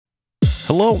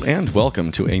Hello and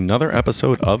welcome to another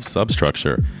episode of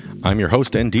Substructure. I'm your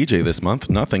host and DJ this month,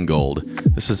 Nothing Gold.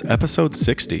 This is episode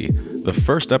 60, the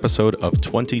first episode of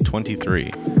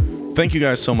 2023. Thank you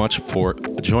guys so much for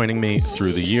joining me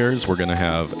through the years. We're going to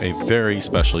have a very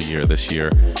special year this year.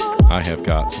 I have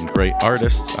got some great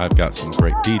artists, I've got some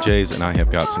great DJs, and I have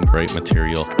got some great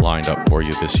material lined up for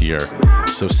you this year.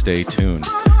 So stay tuned.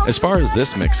 As far as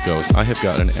this mix goes, I have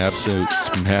got an absolute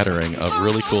smattering of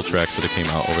really cool tracks that have came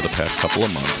out over the past couple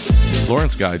of months.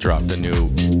 Lawrence Guy dropped a new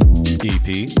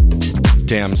EP.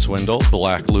 Damn Swindle,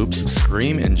 Black Loops,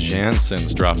 Scream, and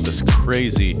Jansons dropped this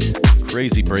crazy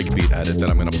breakbeat edit that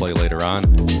I'm going to play later on.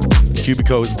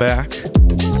 Cubico is back.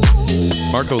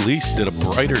 Marco Lys did a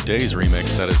Brighter Days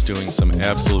remix that is doing some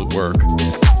absolute work.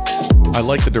 I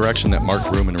like the direction that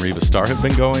Mark Broom and Riva Starr have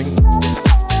been going.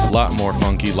 A lot more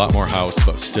funky, a lot more house,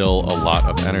 but still a lot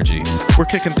of energy. We're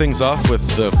kicking things off with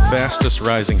the fastest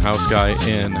rising house guy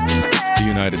in the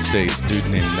United States, dude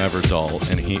named Never Dull,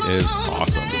 and he is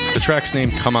awesome. The track's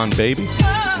named Come On Baby,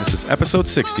 and this is episode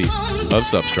 60 of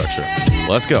Substructure.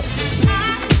 Let's go.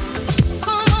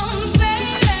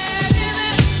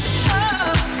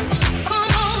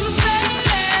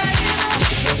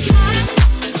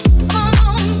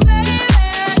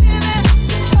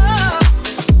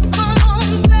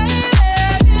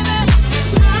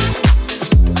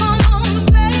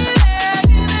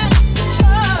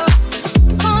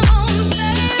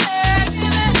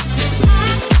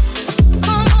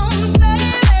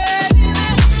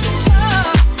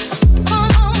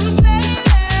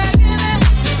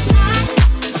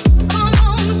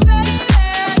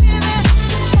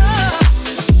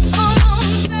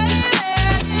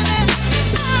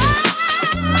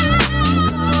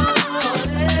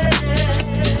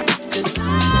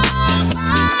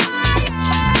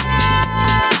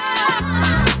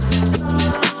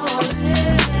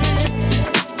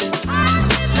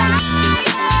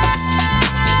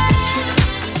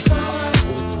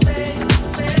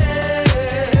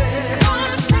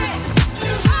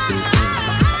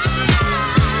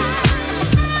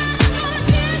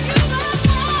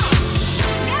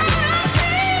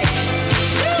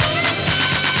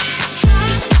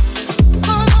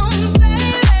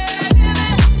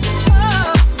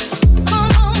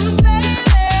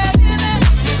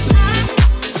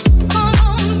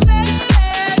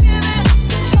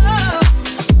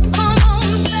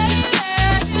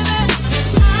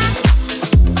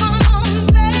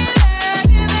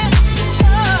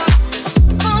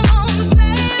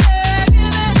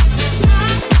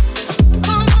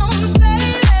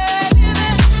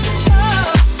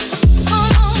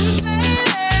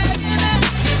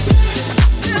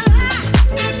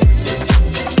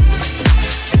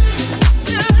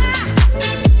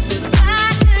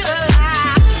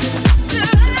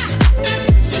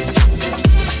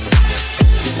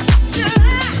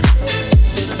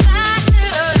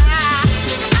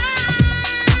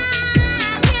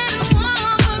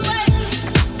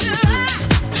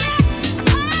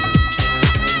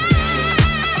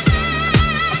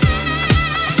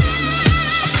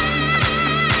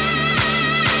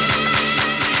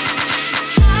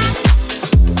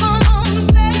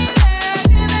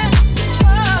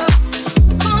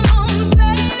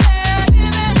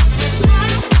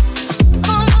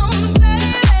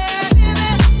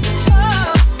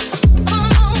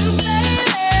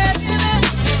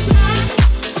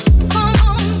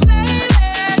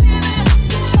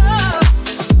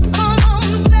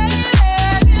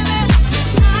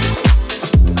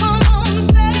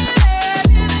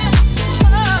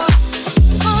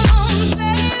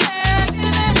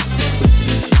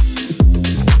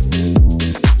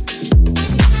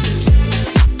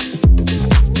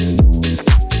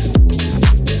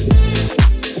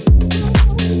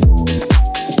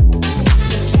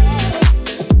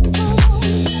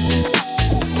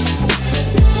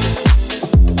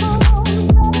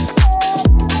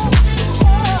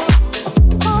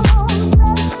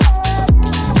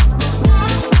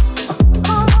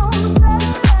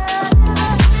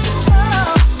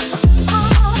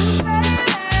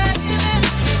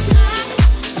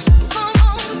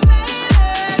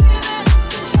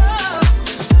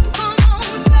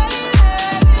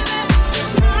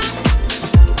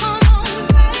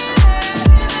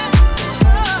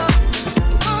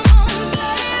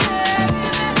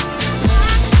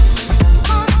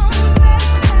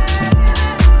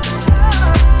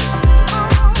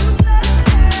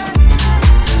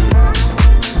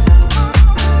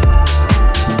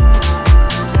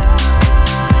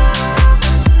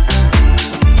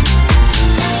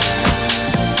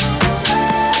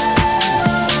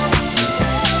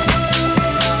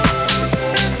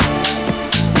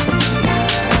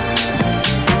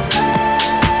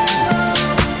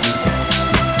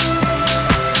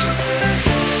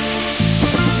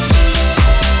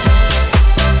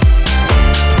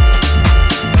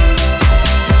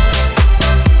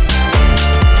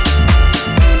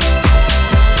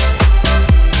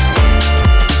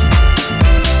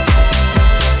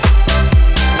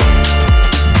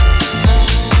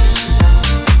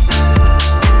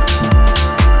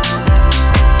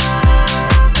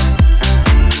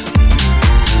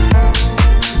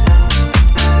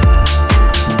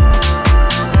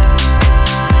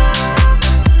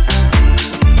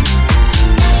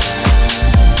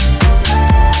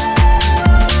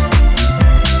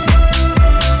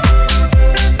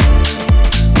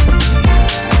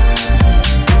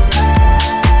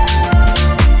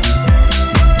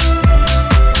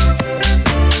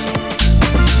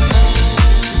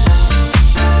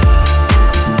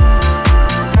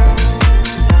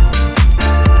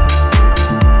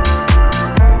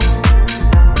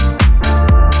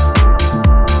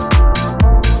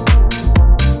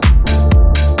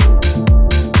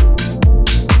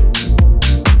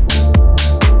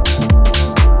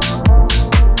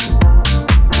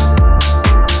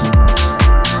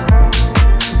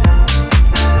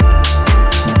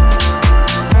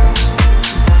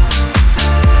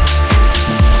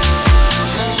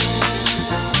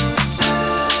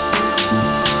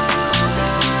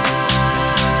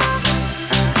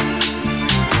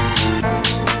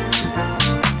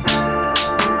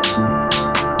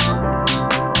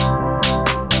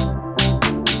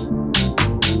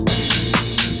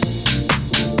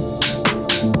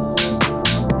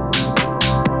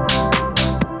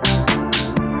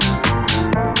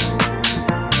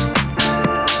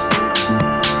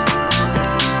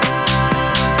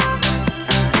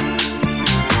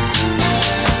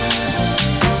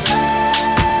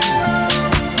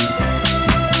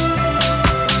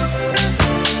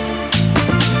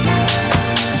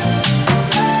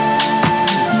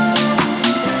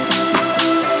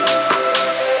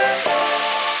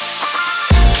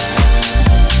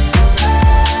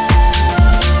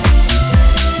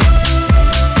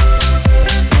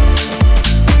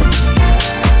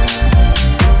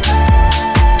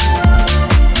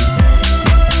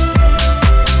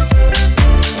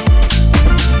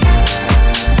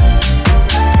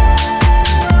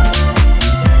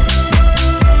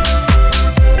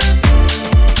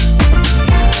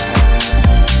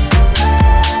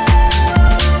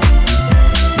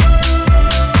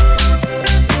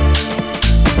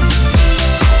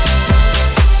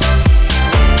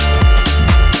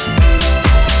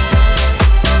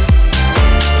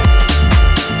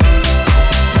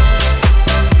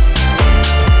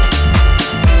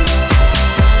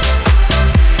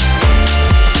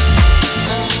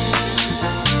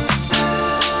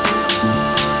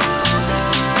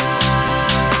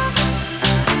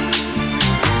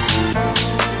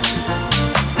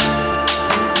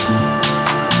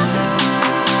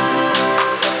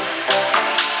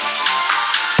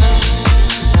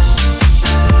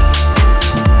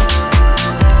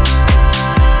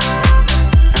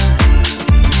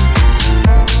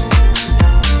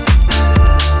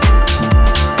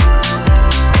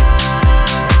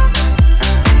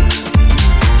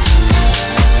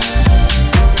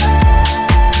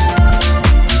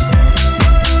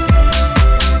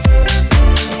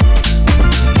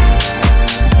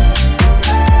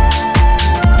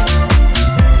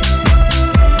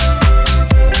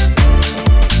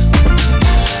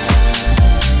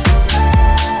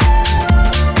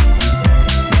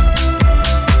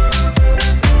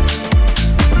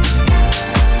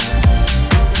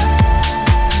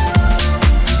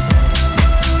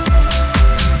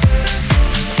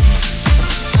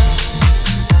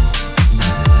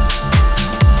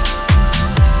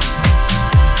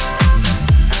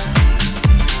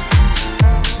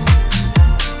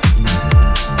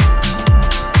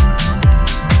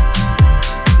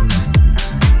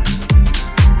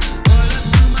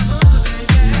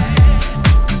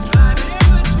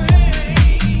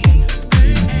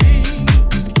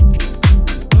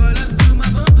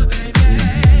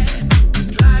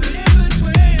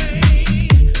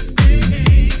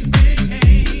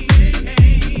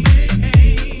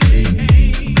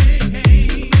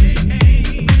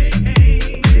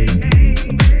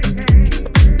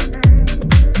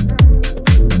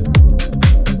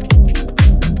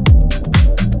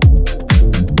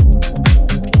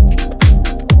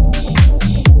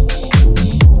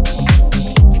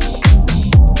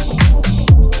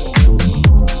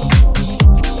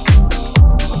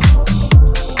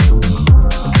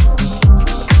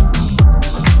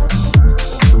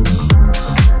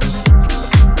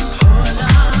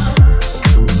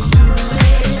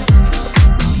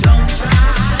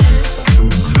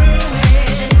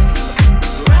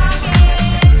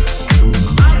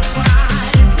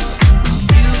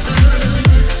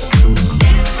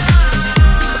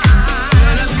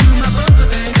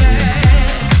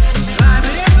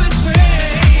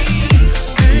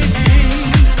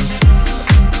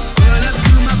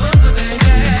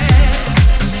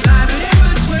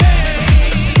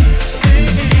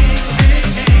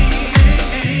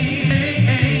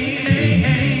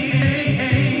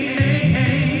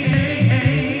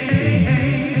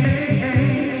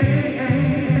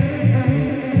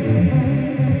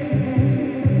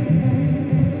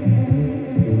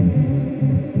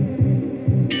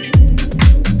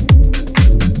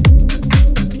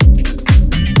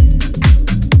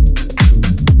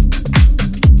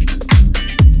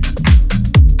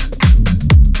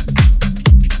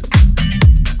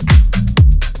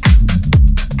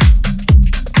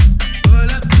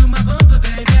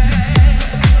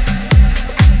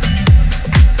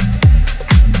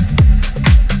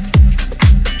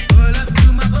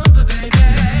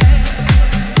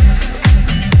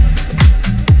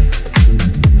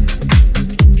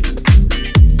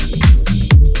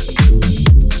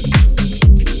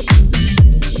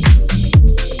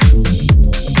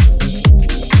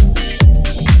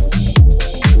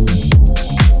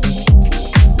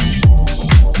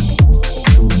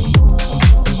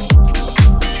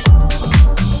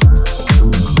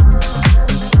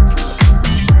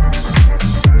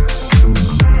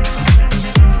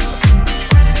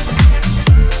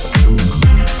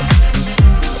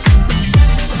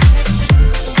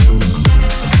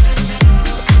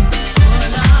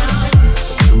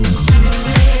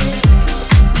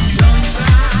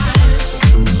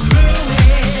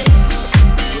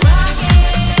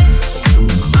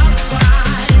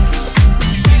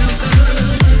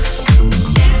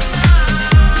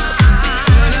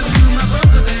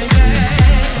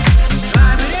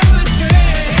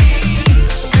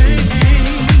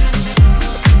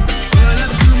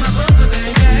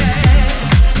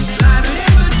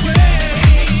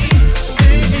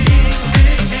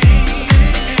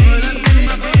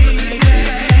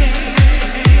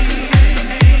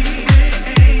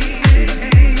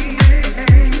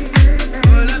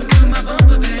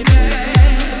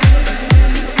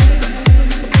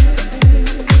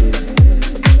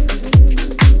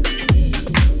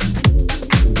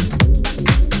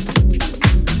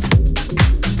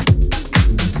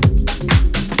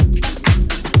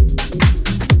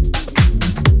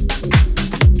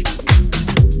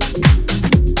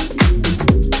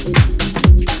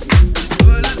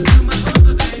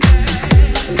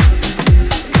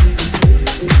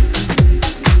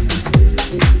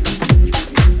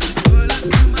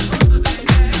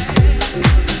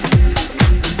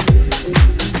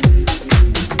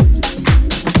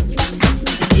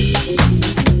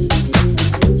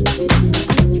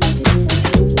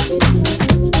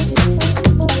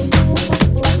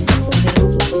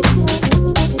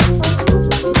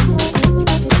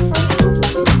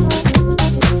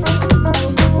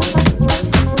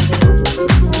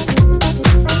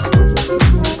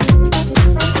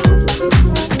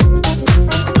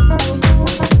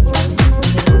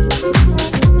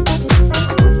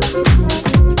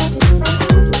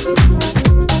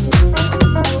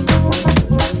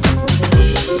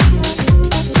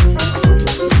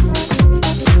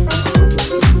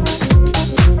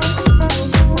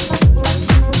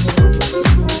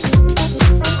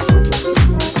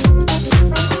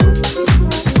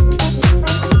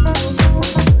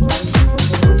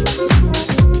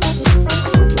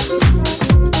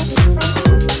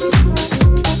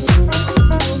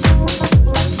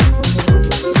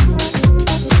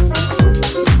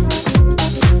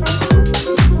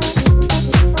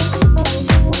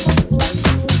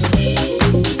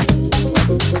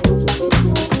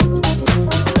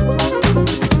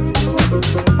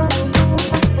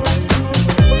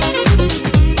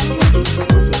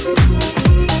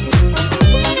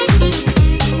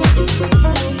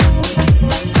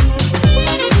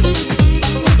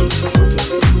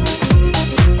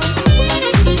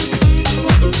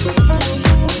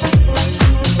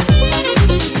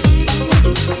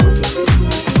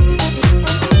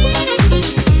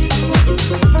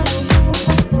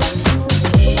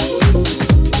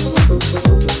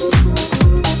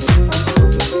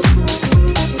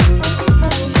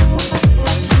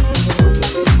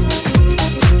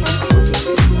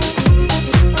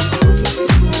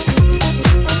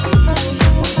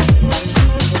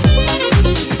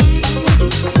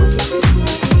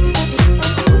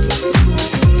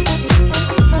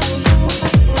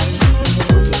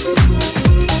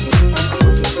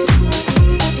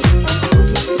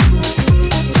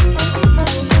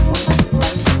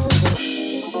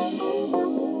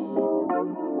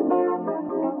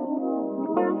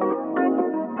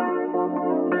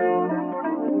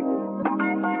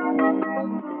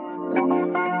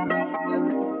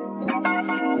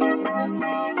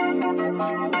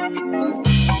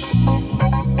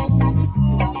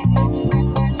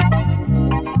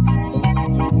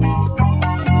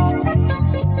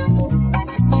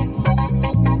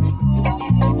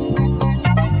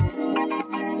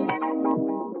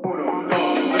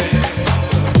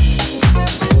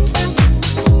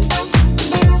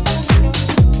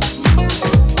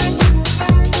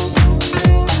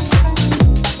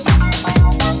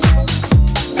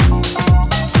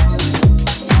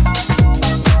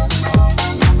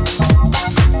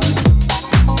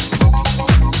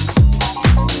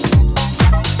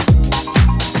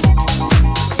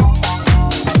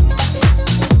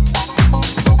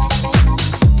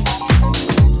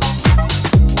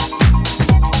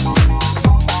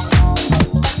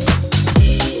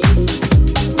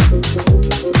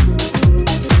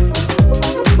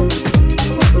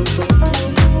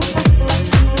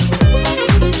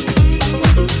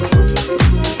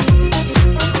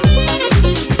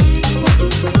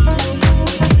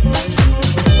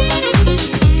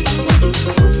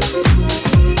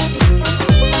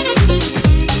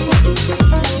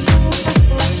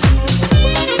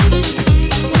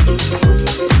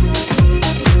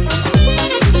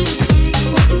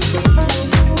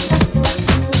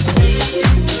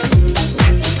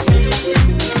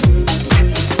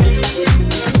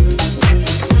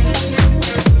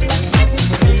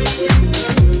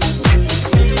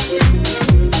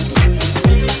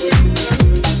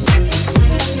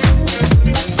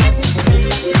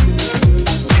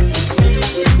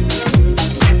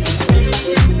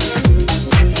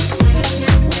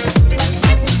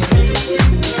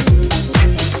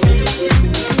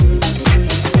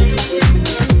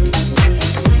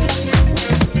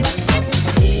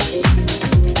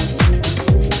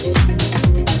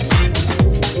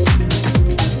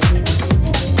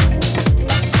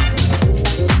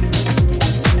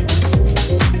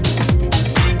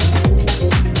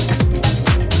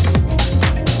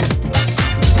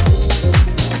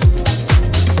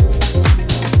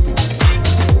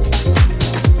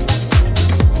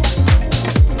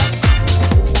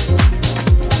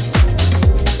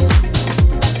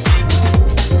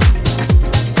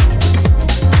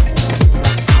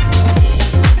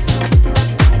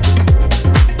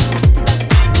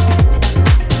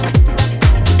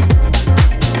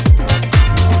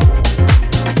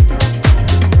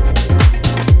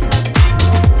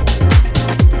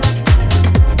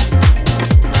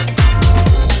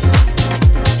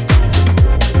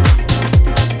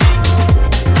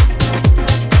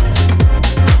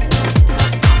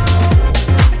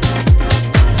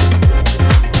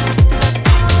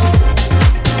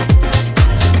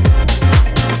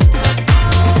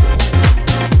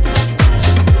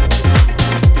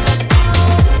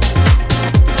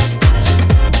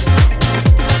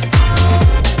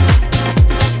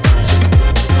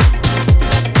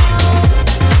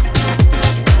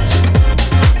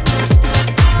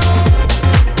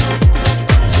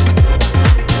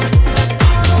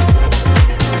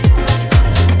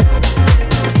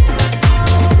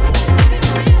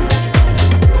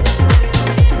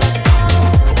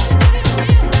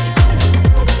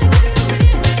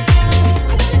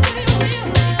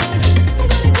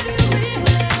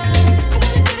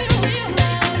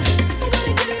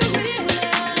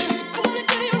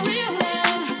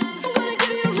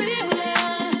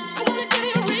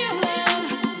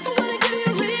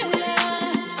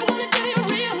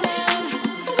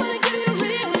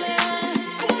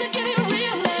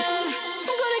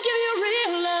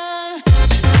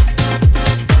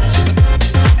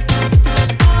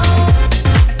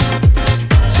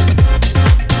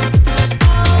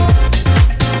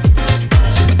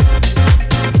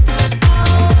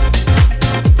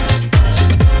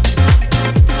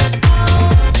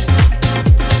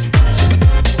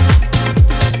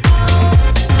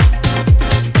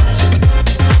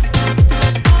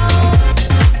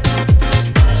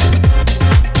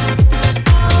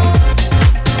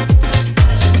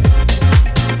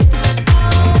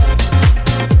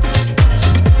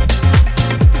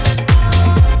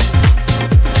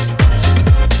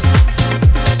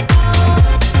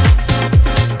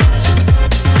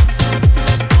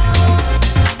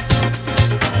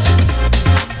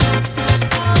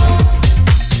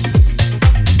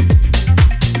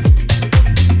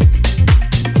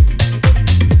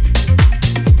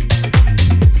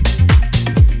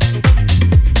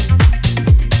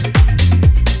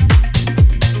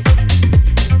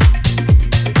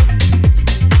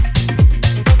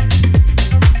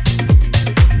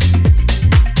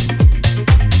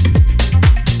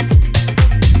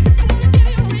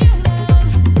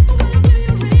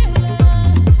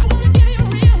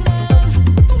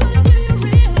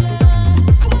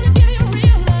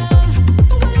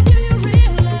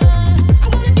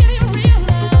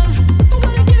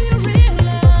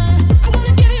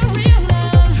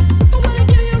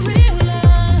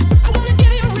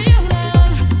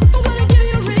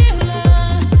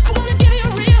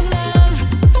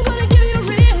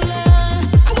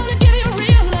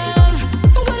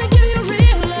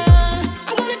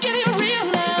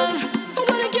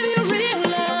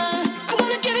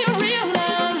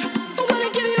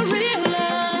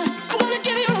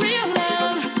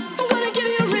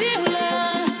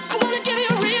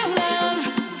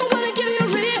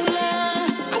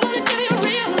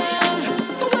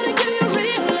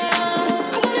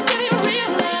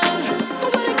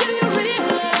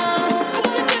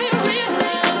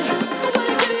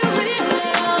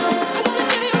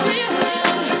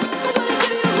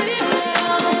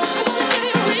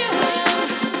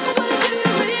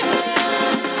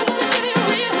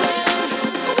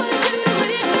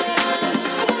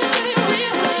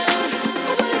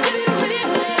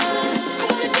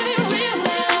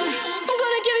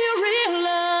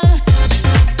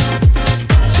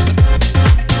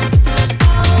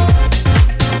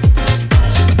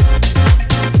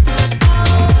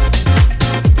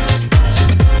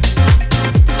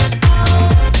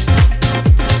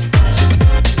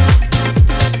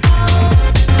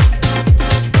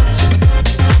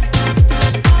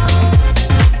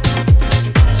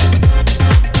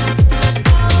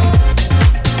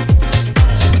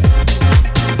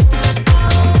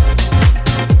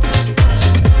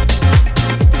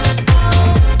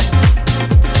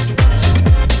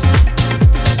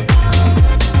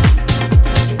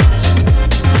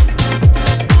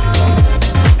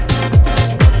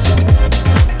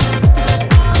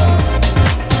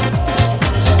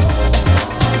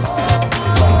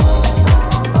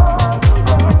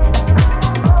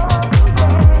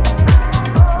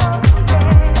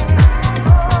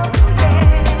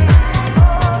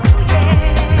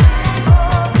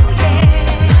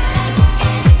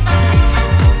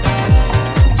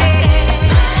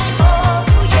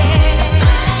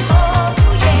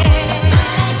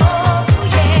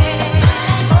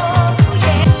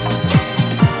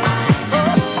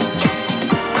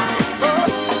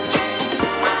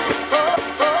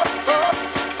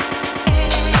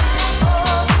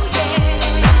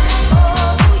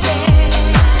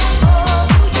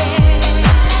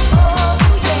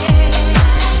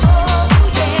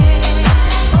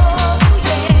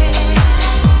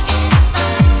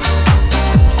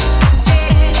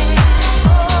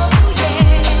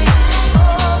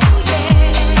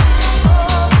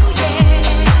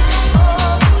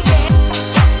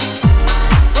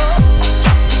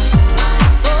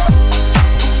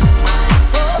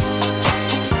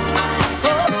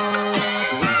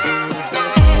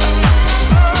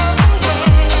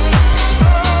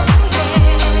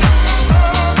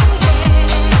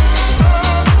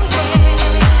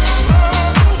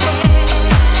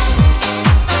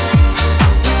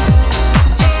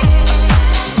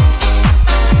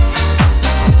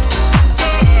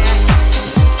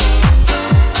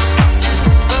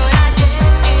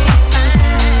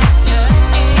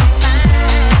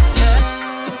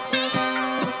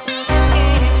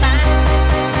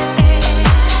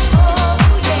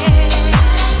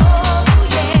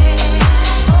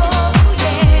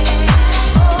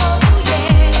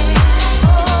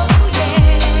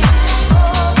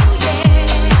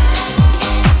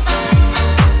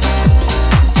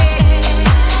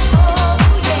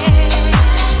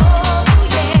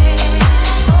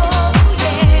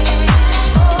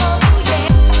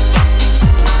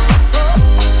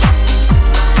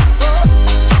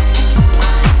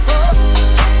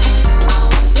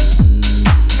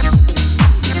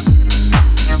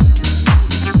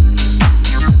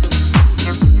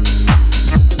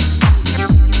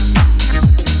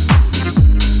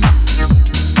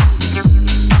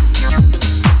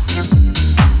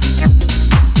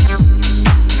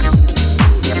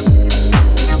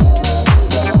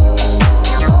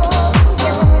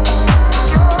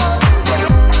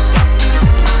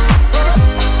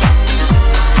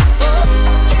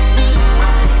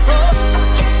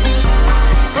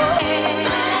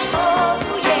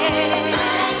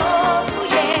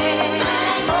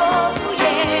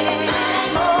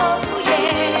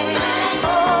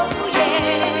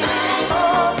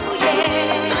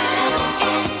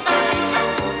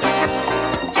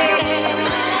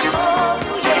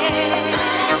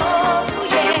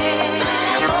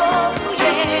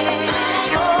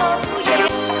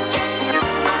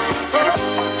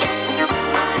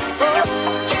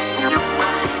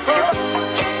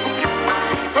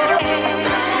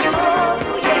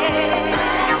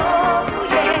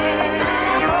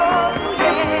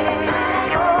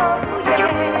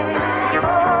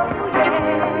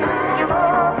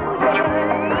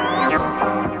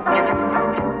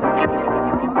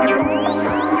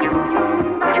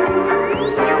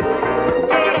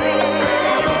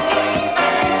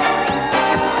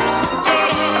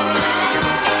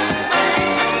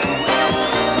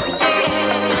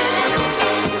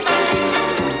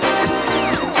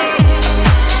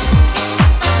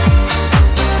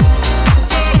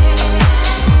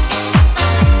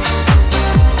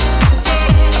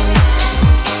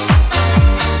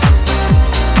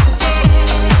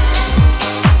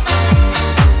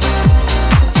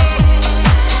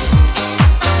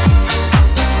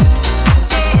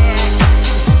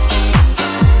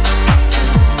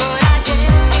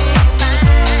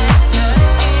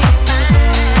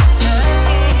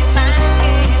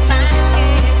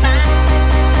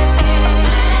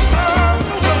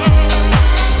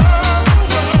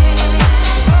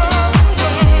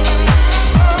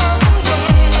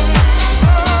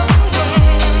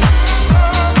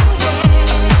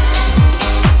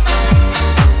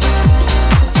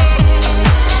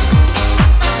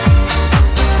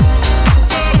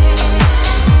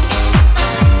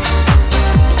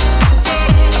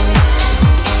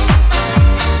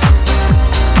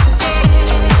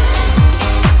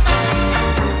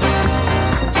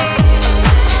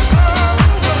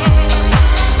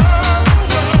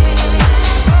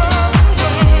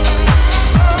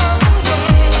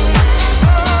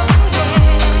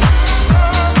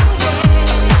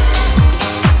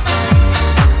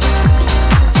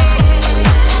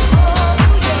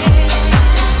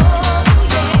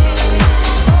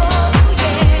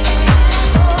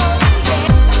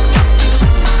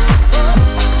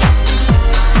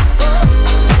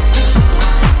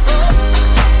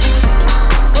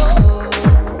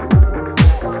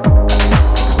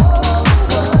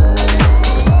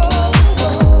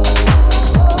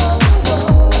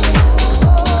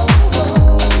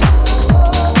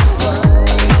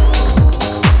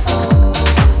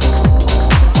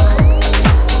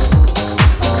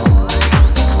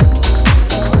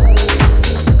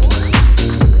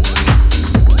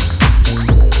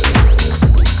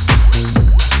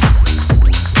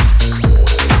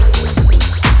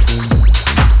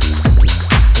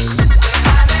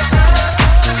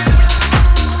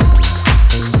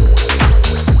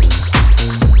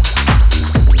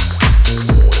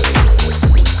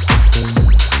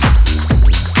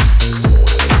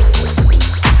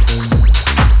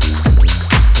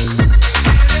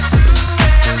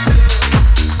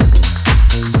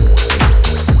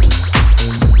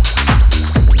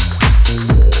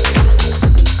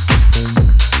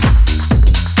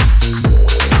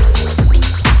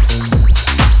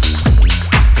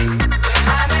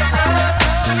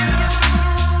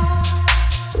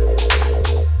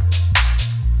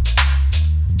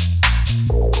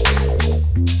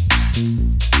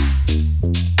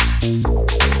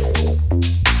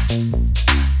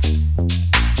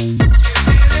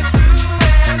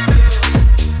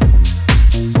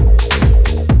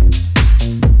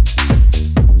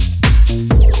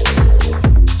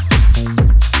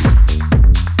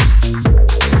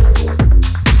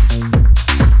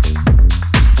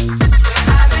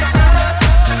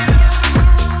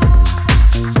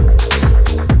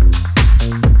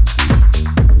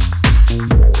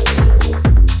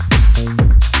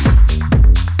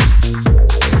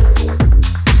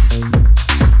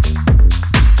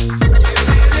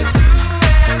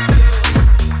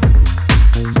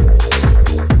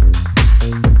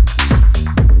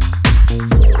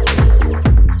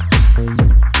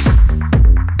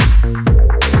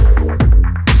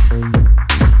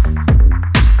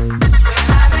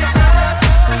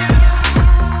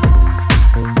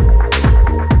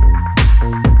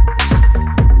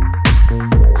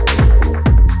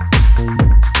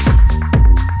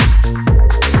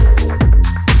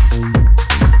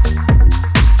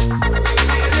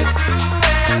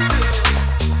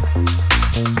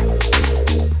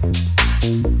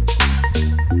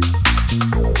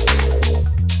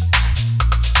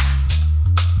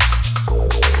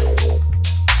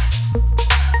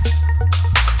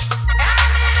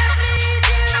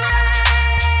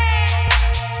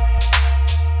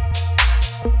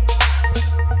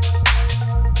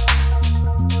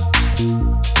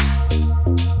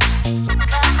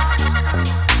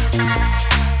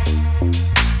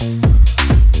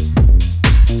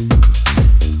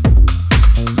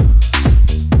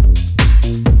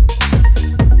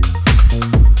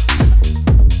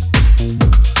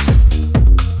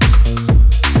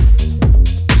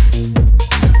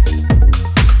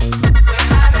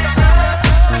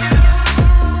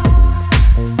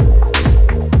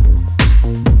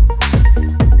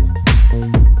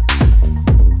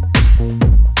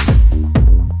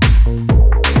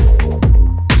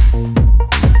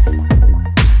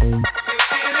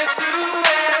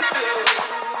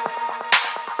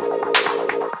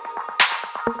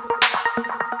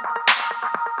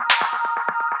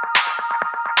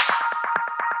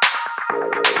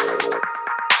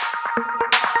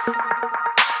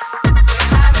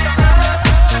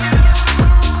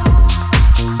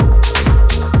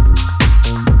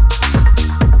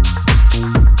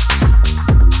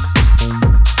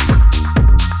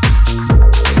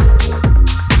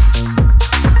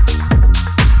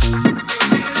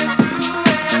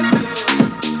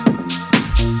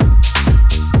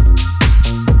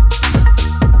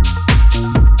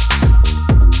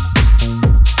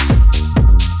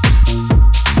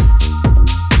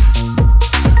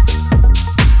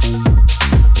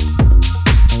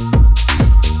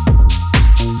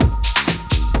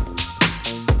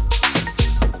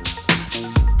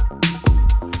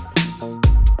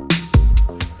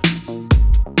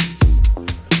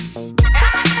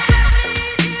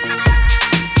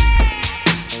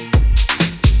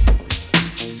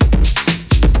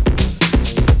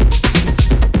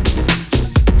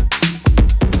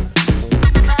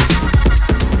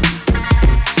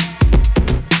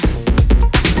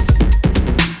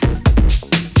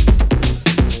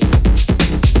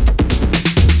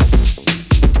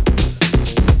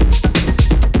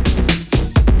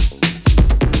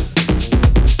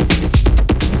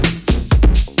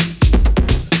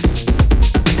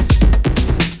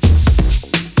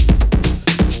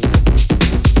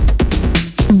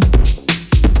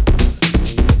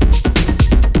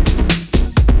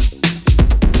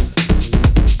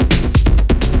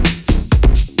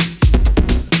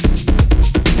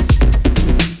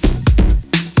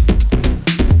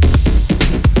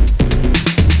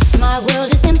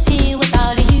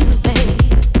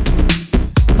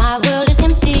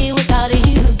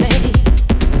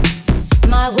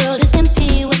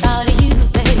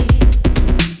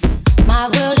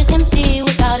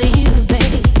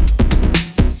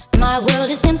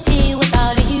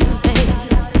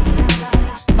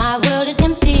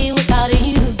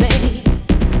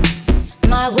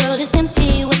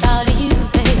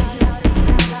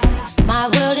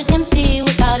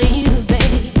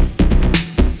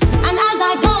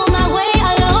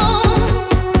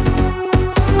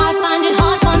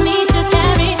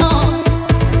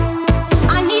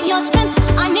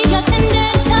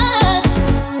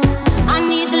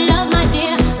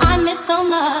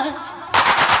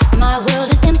 My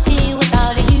world is empty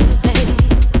without you, babe.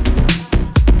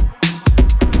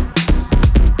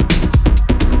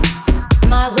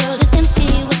 My world is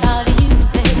empty without you,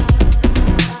 babe.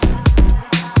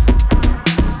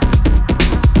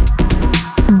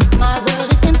 My world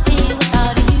is empty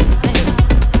without you, babe.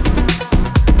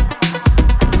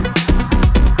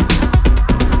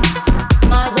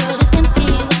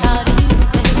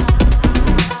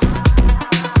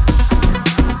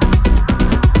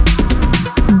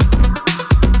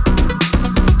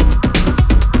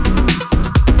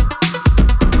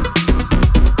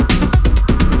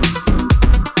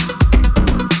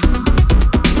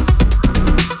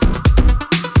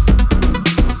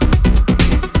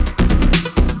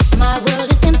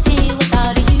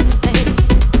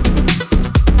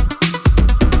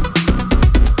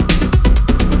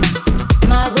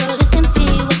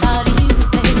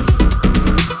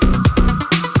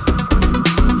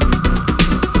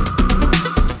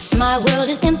 My world is empty without you, babe.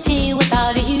 My world is empty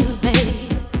without you, babe.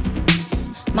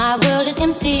 My world is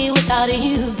empty without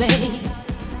you, babe.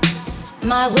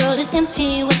 My world is empty without you, babe. My world is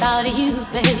empty without you,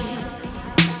 babe.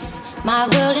 My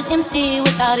world is empty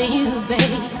without you,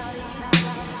 babe.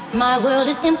 My world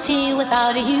is empty without you, babe. My world is empty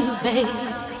without you, babe.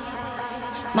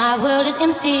 My world is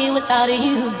empty without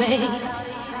you, babe.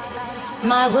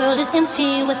 My world is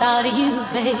empty without you,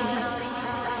 babe.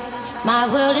 My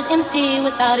world is empty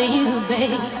without you,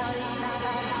 babe.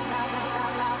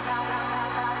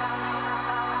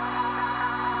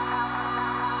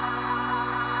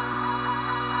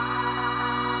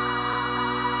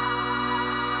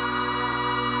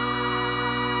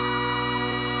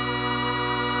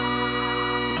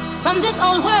 From this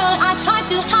old world I try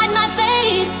to hide my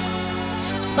face,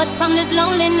 but from this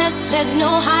loneliness there's no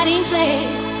hiding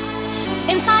place.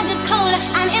 Inside this cold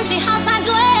and empty house I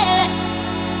dwell,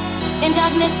 in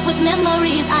darkness with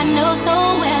memories I know so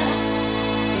well.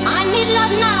 I need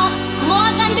love now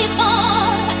more than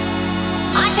before.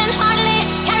 I can hardly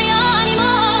carry on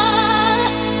anymore.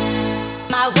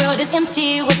 My world is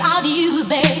empty without you,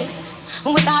 babe.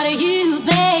 Without you,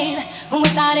 babe.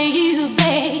 Without you,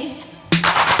 babe.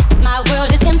 My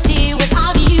world is empty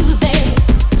without you, babe.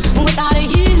 Without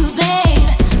you, babe.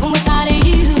 Without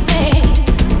you, babe.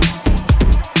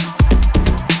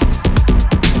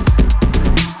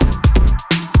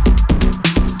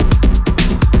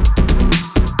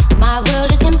 My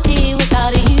world is empty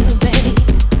without you, babe.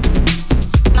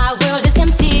 My world is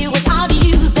empty without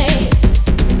you, babe.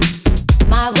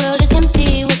 My world is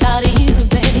empty without you,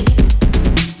 babe.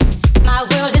 My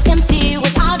world is empty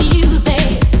without you,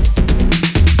 babe.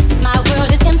 My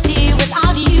world is empty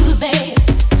without you, babe.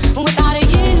 Without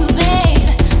you, babe.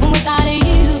 Without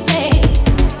you, babe.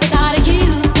 Without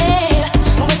you, babe.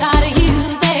 Without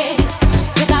you, babe.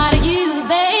 Without you,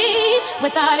 babe.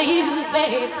 Without you,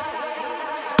 babe.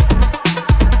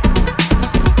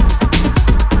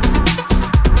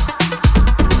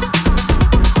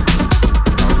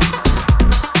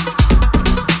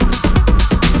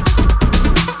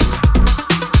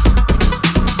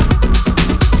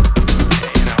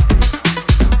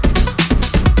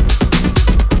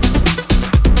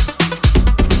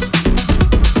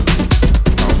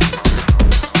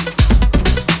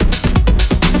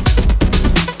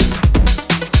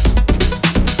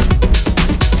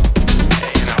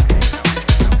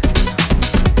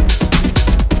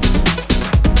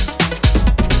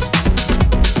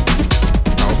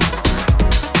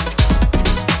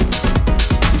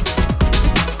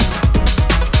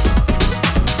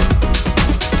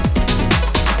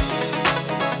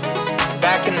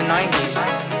 Back in the 90s,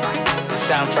 the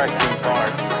Sound Factory Bar,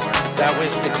 that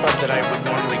was the club that I would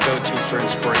normally go to for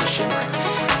inspiration.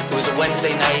 It was a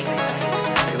Wednesday night,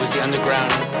 it was the underground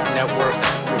network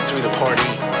through the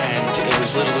party, and it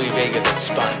was Little Louie Vega that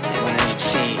spun. And then you'd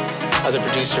see other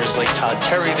producers like Todd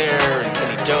Terry there, and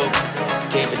Kenny Dope,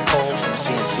 David Cole from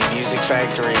CNC Music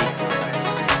Factory.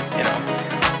 You know,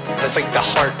 that's like the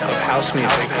heart of house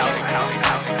music.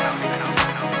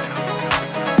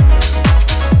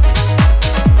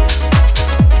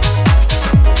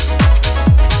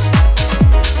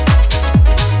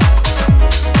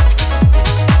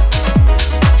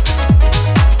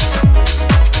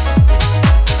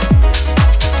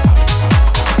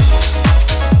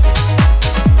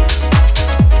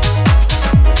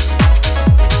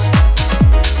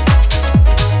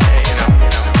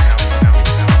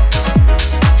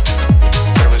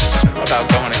 About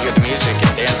going to hear the music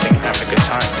and dance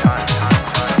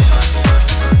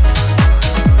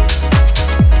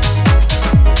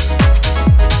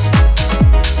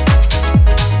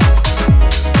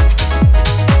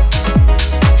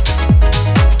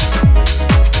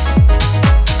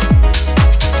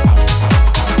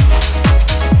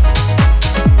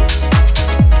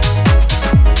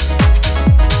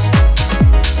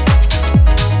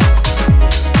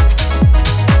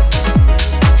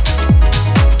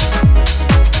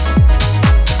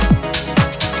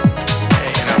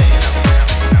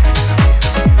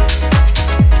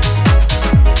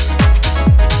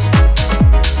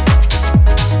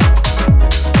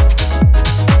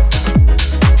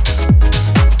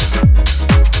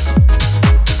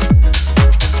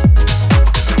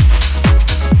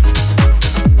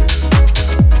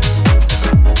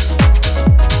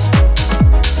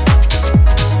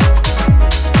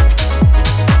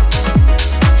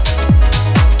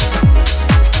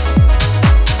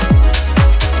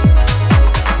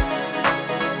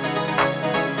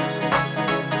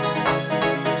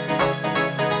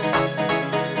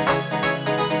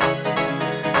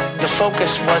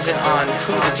focus wasn't on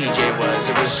who the DJ was.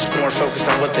 It was more focused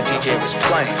on what the DJ was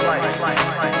playing.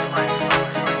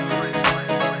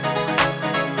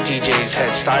 DJs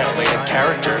had style, they had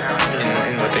character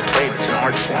in what they played. It's an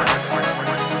art form.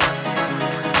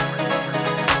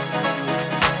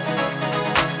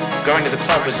 Going to the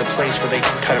club was a place where they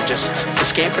could kind of just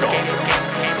escape it all.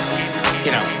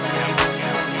 You know,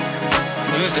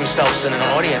 lose themselves in an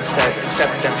audience that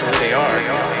accepted them for who they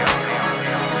are.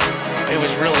 It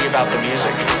was really about the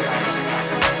music.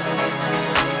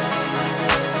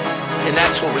 And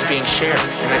that's what was being shared.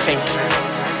 And I think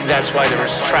that's why there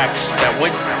was tracks that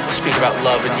would speak about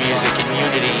love and music and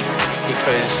unity,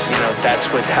 because, you know,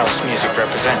 that's what house music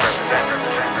represents.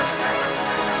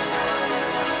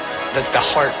 That's the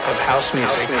heart of house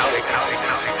music.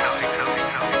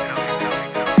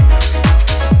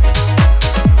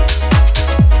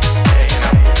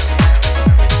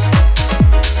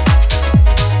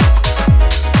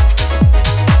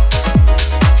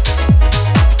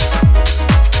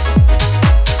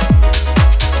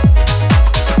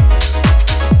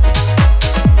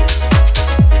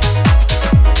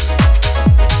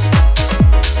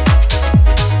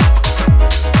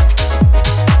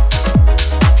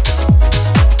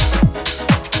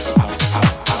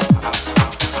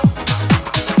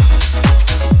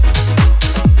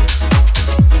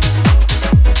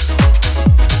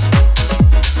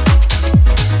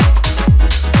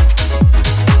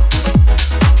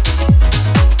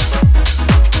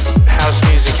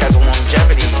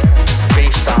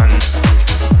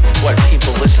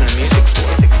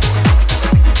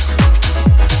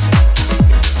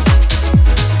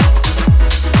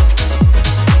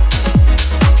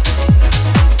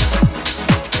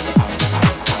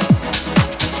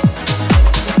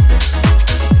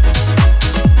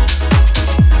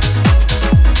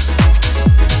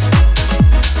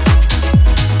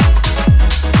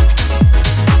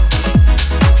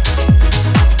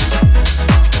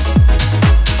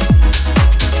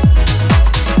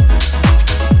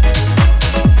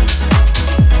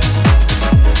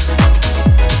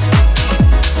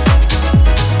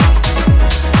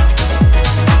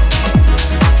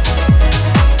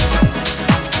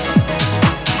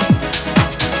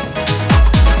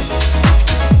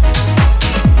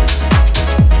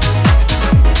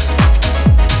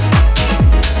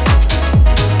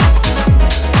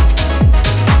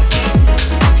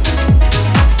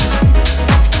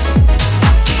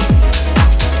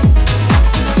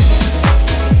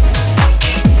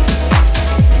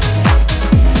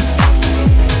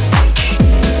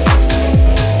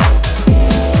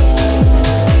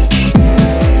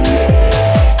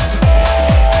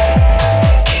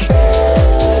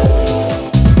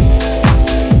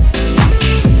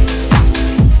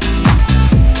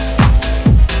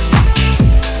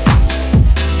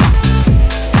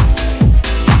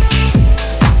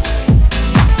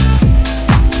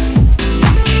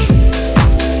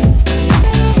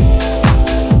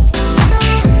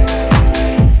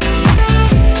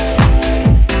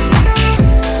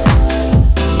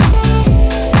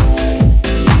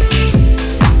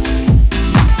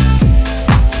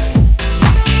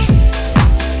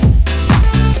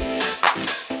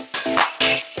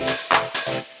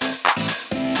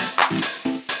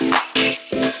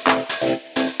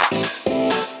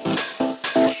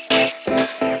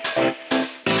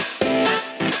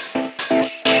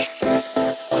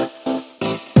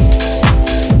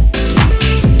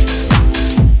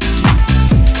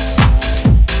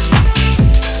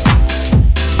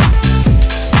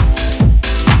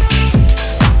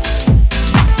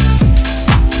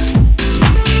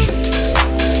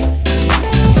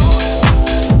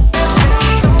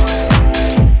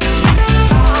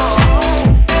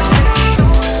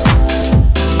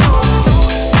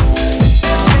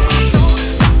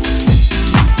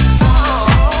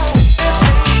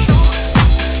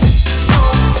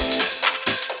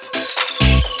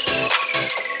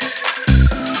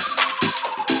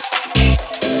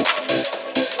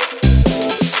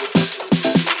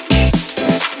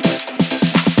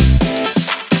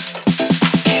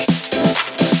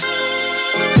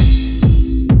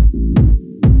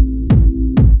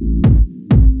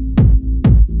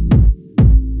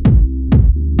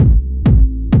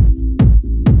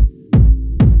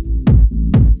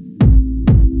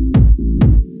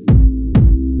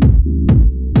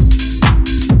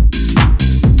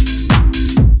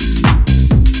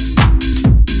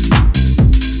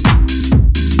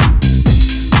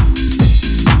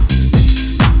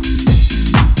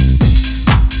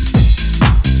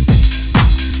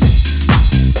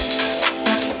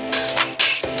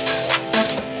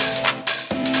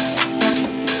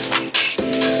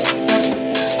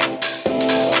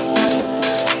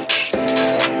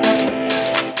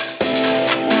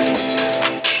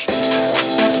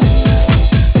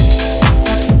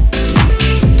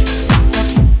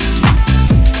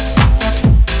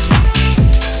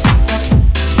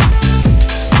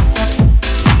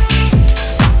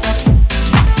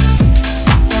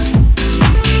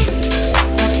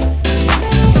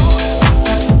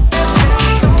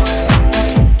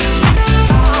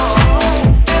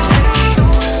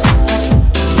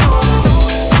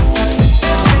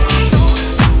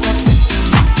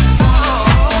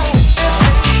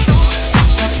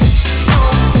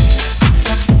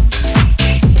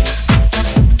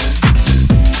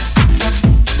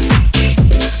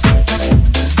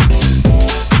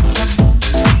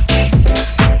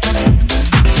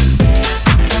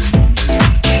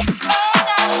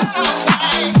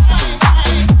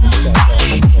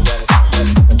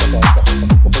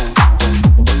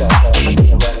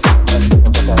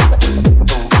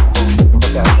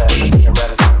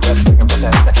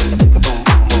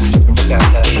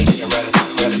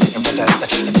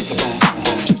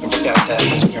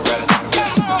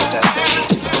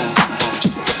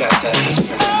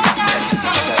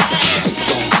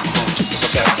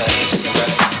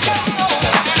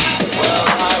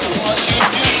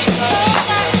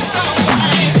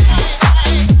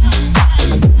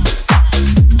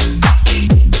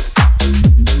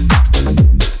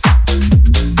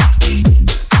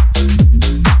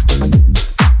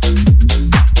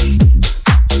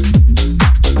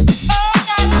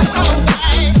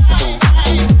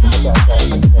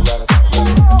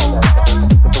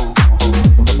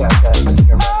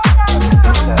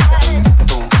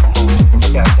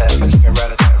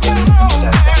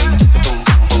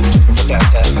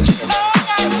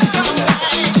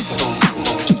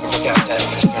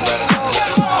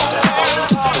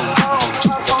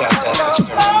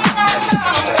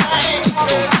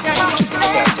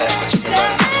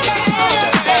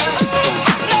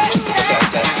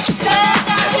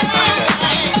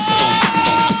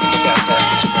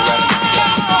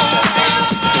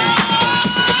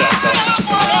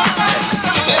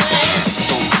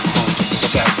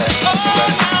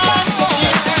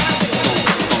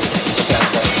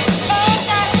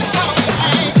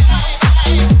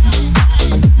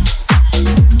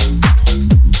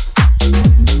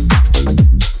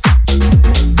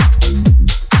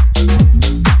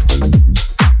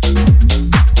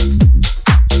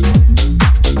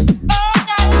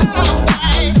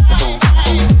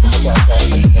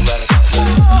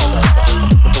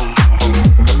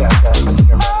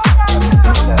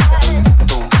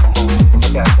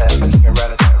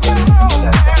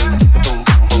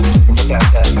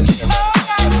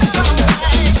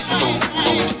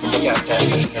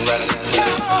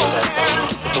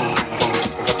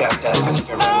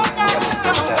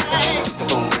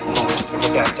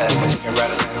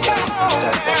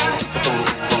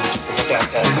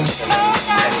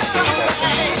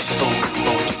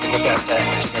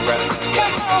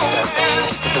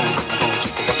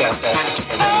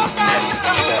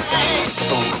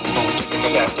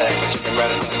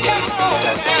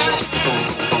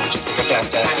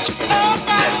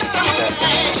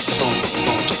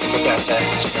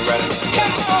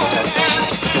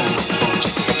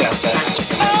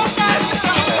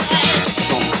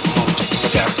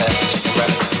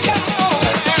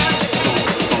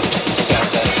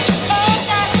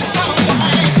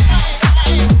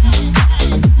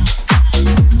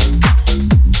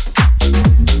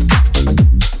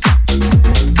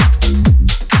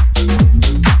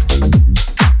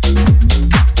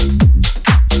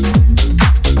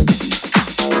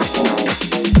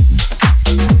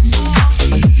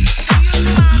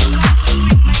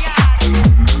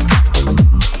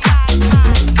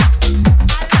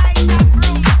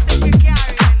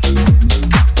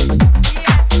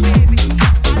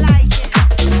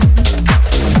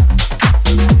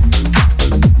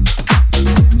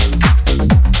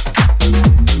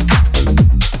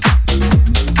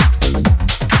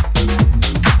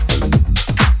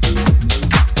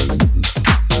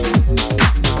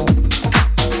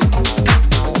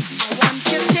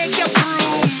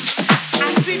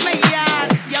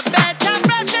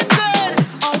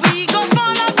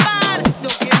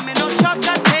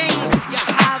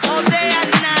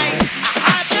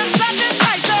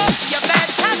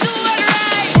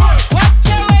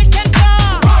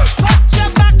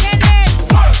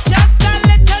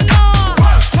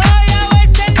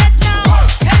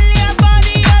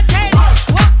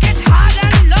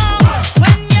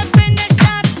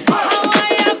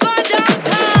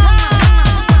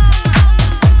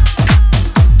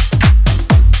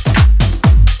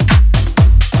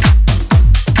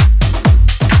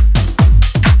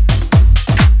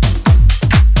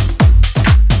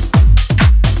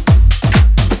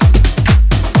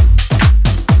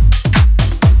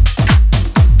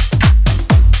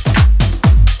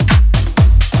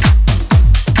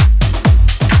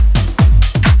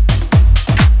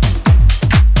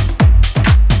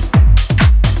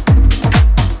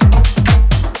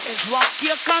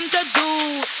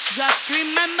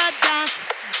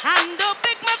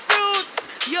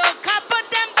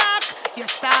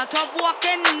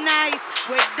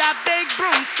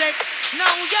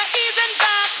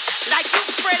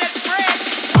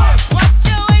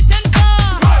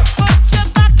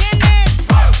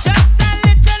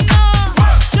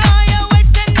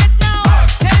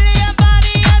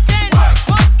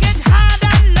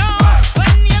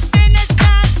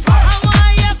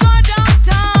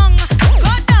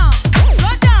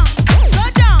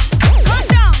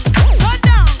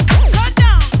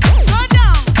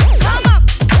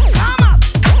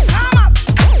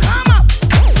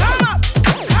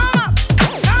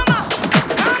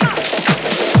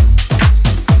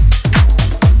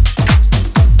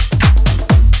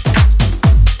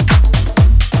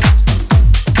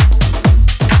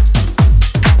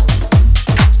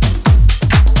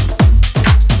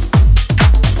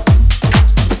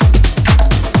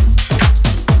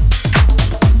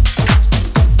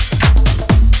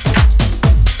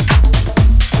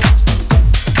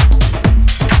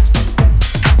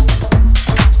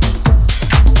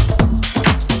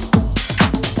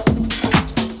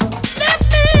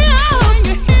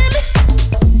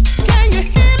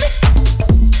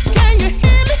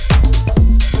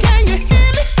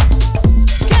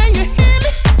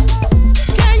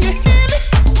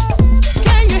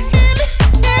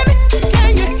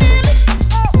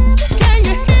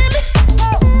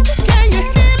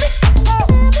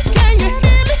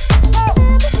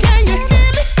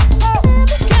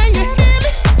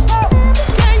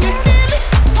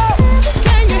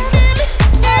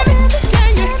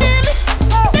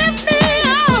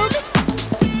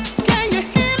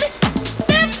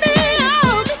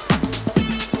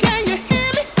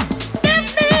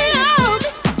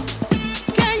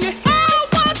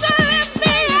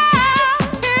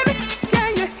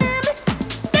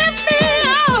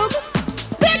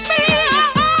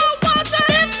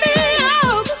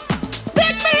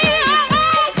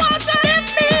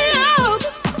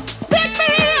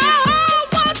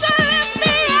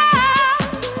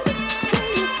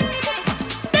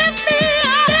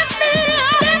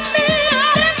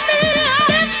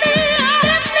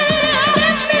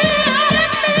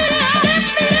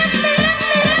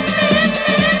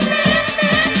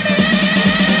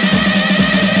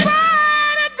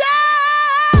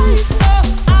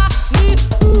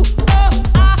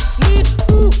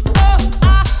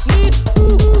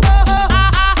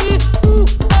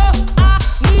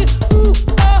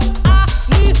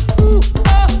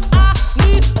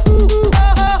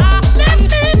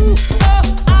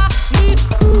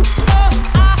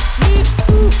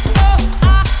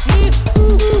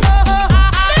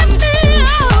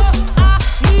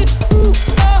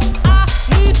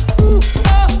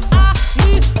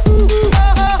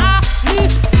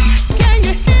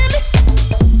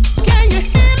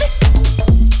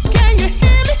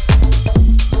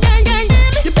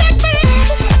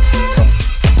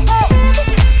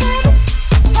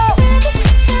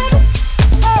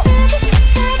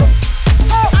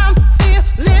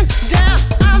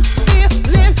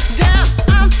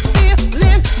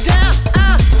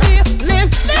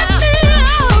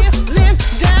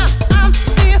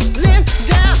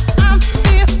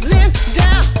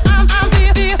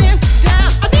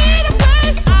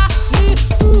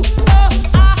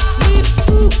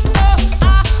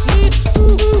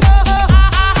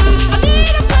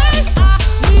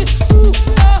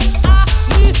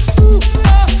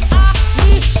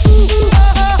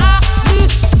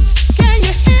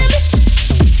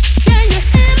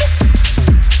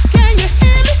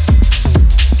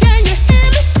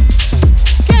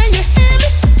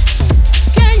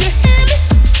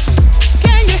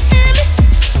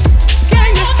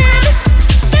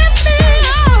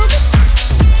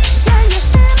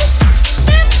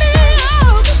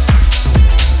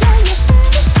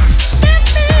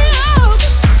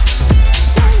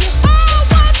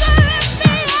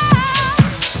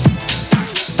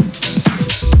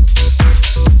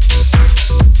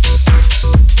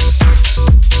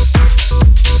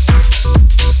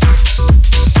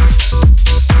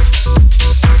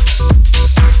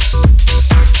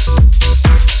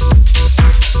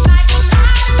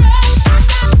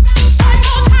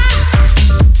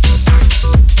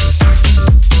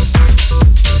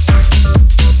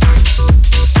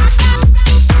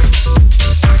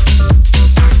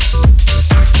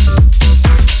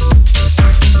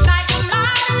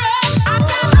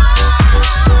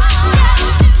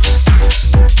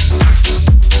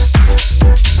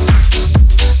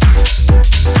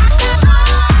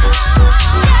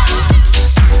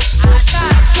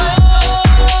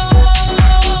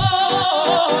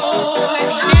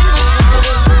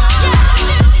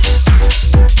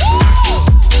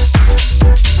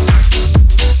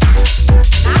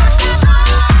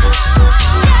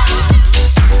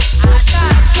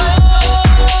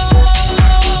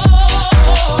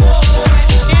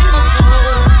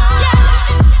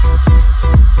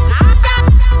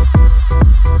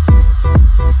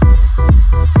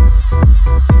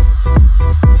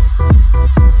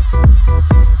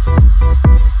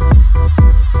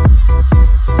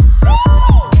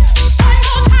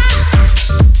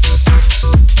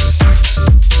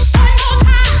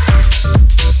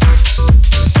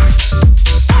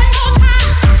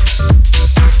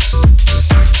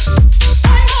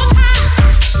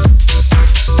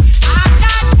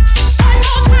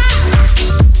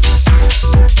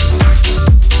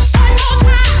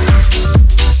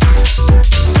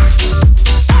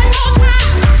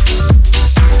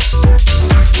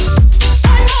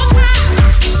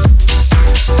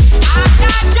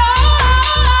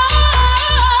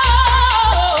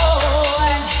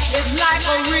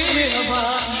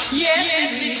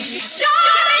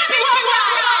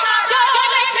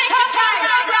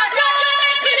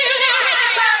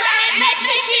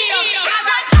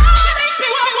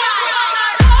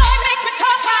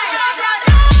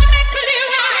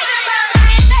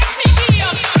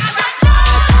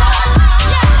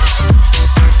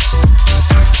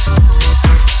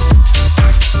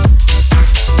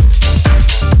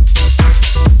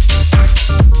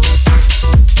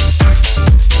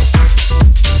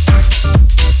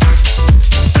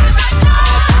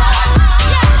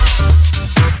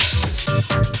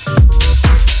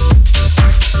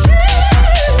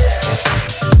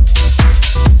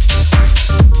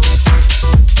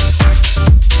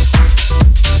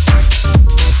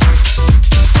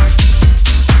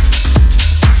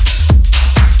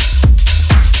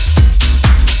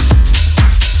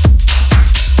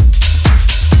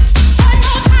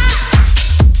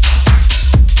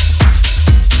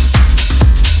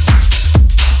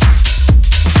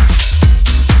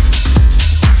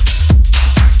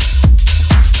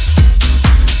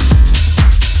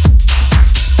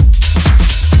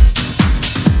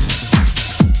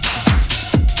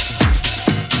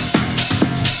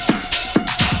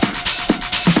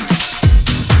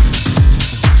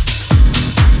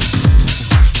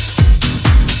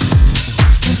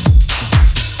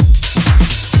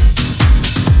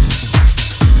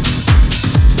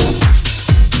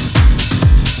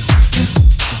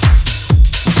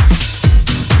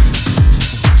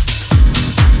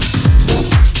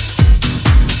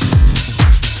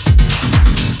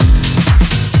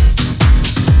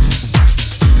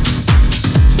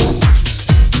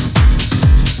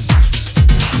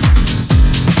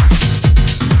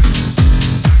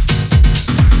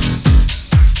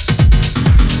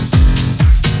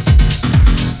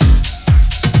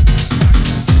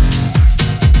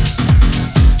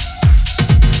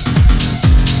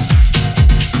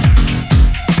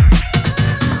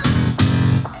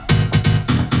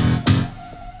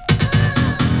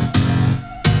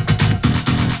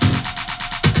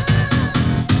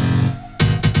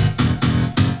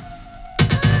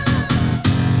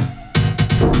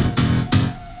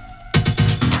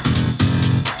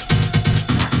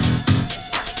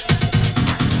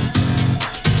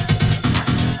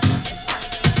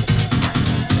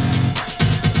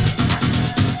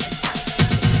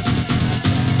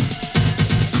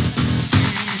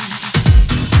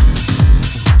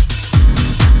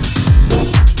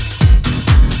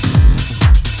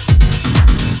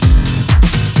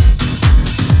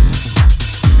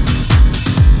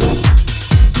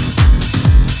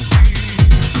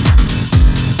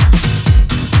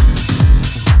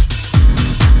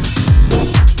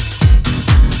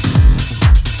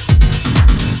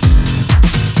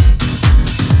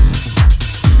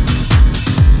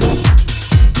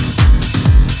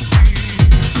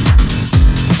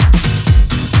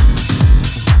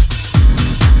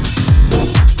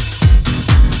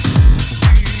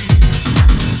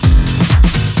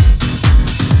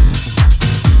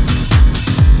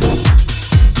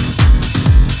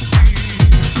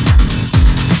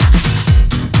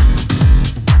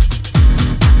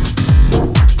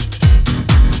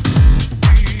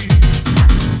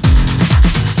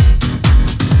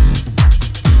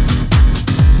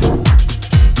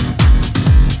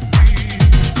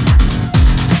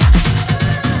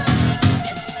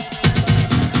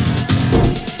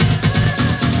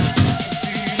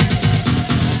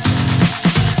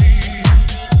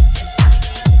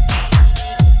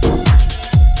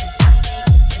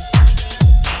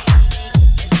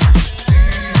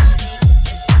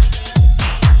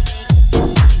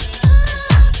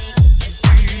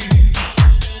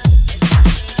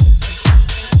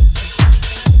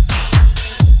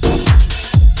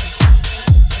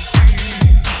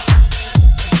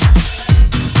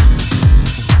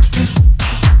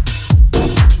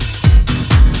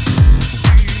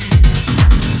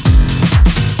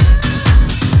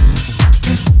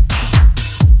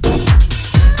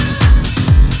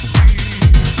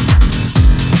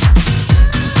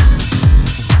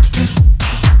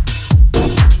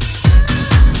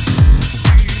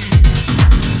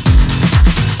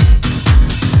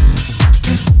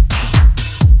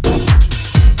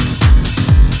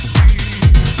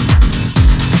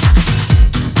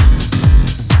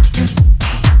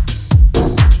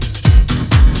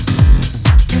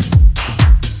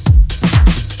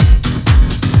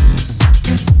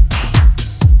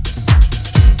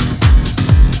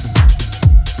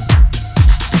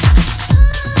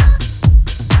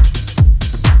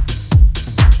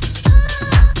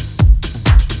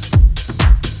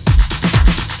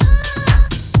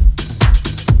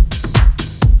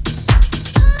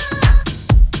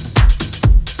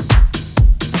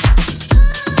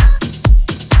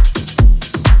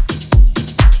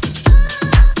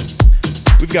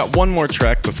 We've got one more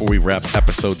track before we wrap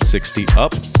episode 60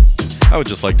 up. I would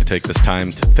just like to take this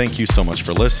time to thank you so much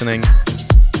for listening.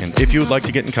 And if you would like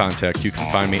to get in contact, you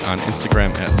can find me on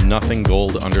Instagram at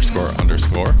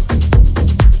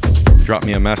nothinggold__. Drop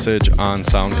me a message on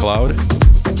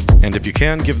SoundCloud. And if you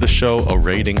can, give the show a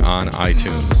rating on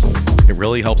iTunes. It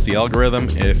really helps the algorithm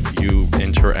if you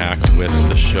interact with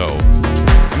the show.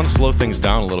 I'm going to slow things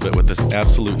down a little bit with this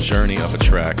absolute journey of a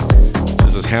track.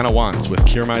 This is Hannah Wants with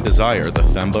Cure My Desire, the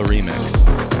Themba remix.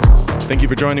 Thank you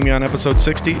for joining me on episode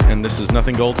 60, and this is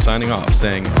Nothing Gold signing off,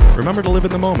 saying, remember to live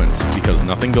in the moment, because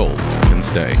nothing gold can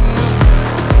stay.